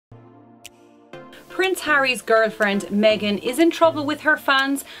Prince Harry's girlfriend Meghan is in trouble with her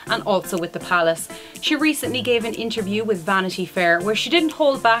fans and also with the palace. She recently gave an interview with Vanity Fair where she didn't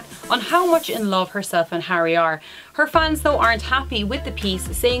hold back on how much in love herself and Harry are. Her fans though aren't happy with the piece,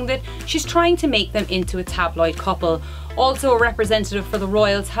 saying that she's trying to make them into a tabloid couple. Also, a representative for the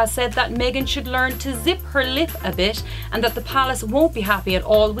royals has said that Meghan should learn to zip her lip a bit and that the palace won't be happy at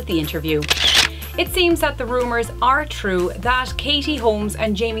all with the interview. It seems that the rumours are true that Katie Holmes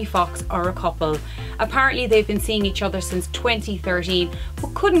and Jamie Foxx are a couple. Apparently they've been seeing each other since 2013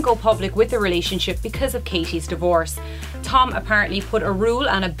 but couldn't go public with the relationship because of Katie's divorce. Tom apparently put a rule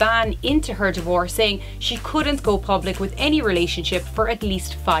and a ban into her divorce, saying she couldn't go public with any relationship for at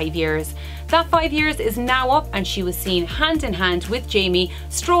least 5 years. That 5 years is now up and she was seen hand in hand with Jamie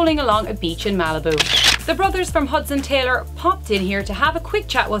strolling along a beach in Malibu. The brothers from Hudson Taylor popped in here to have a quick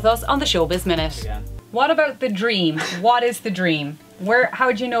chat with us on the Showbiz Minute. Yeah. What about the dream? What is the dream?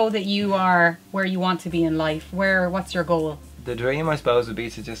 How do you know that you are where you want to be in life? What's your goal? The dream, I suppose, would be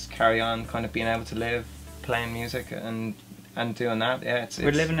to just carry on kind of being able to live playing music and doing that. Yeah,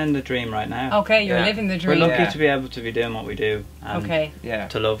 we're living in the dream right now. Okay, you're living the dream. We're lucky to be able to be doing what we do and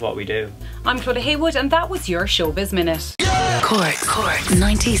to love what we do. I'm Clodagh Haywood and that was your Showbiz Minute. Cork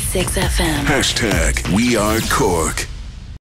 96 FM. #WeAreCork.